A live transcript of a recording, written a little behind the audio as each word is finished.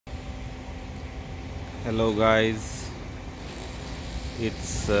Hello guys,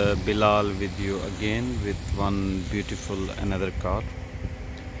 it's Bilal with you again with one beautiful another car.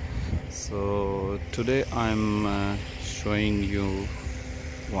 So today I'm showing you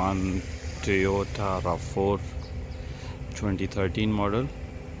one Toyota RAV4 2013 model.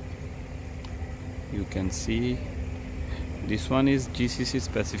 You can see this one is GCC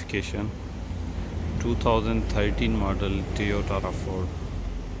specification, 2013 model Toyota RAV4.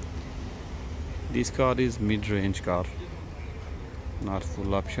 This car is mid-range car, not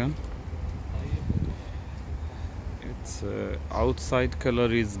full option. Its outside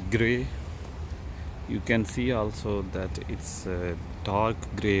color is gray. You can see also that it's dark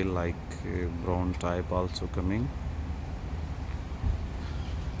gray, like brown type also coming.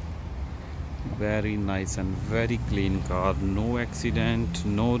 Very nice and very clean car, no accident,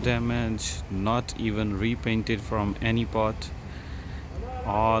 no damage, not even repainted from any part,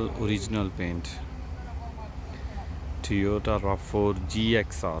 all original paint. Toyota RAV4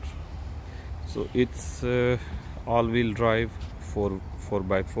 GXR. So it's all-wheel drive,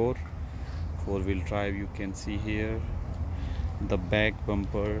 4x4 four-wheel drive. You can see here the back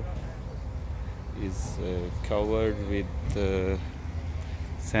bumper is covered with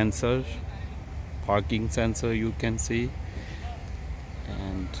sensor, parking sensor you can see,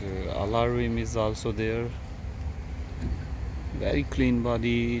 and alarm is also there. Very clean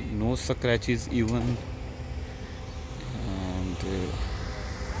body, no scratches even. And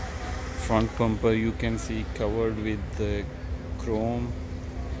front bumper you can see covered with chrome,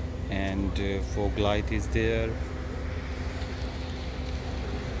 and fog light is there.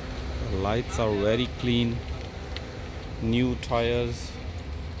 Lights are very clean, new tires,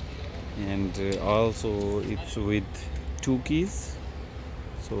 and also it's with 2 keys.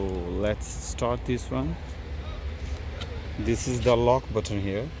 So let's start this one. This is the lock button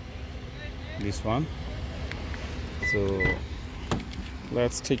here, this one. So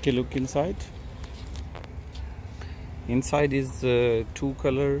let's take a look inside. Inside is 2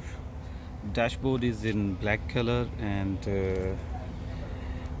 color. Dashboard is in black color, and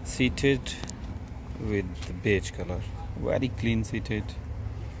seated with beige color. Very clean seated.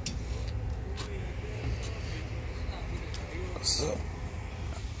 So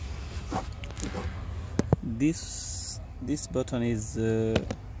this button is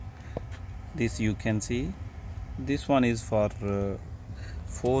this you can see. This one is for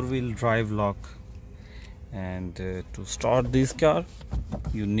 4-wheel drive lock, and to start this car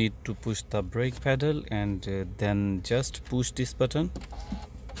you need to push the brake pedal, and then just push this button,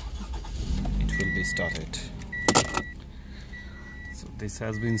 it will be started. So this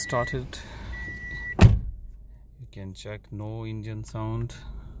has been started. You can check, no engine sound,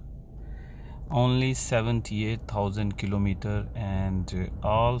 only 78,000 kilometers, and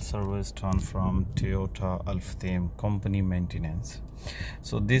all service done from Toyota Alftham company maintenance.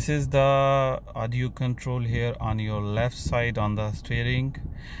 So this is the audio control here on your left side on the steering.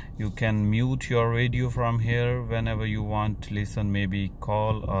 You can mute your radio from here whenever you want to listen, maybe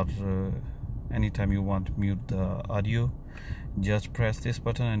call, or anytime you want to mute the audio, just press this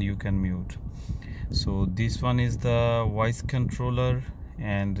button and you can mute. So this one is the voice controller,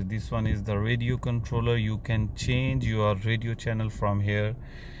 and this one is the radio controller. You can change your radio channel from here.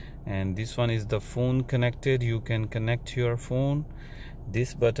 And this one is the phone connected, you can connect your phone.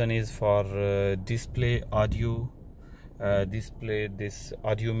 This button is for display audio, display this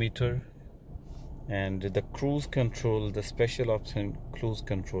audio meter. And the cruise control, the special option cruise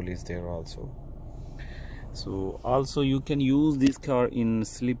control is there also. So also you can use this car in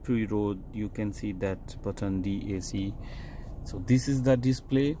slippery road. You can see that button, DAC. So this is the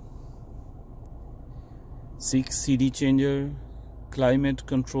display, 6 CD changer. Climate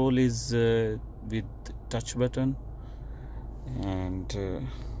control is with touch button, and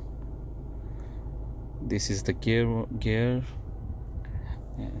this is the gear,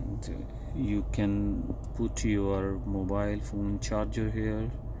 and you can put your mobile phone charger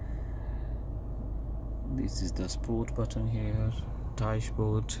here. This is the sport button here.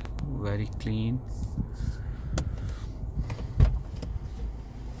 Dashboard very clean.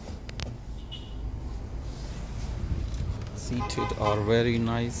 Seated are very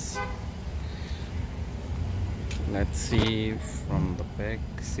nice. Let's see from the back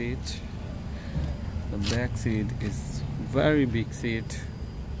seat. The back seat is very big seat,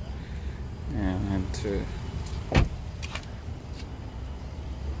 and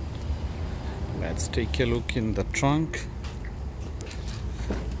let's take a look in the trunk.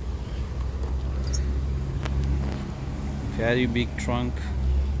 Very big trunk.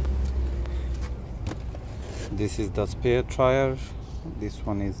 This is the spare tire. This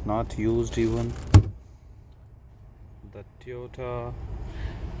one is not used even. the Toyota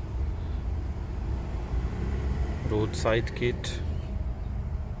roadside kit.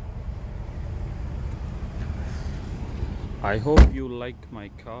 I hope you like my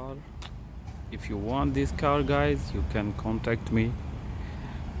car. If you want this car, guys, you can contact me.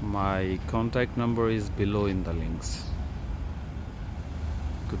 My contact number is below in the links.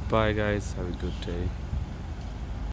 Goodbye, guys. Have a good day.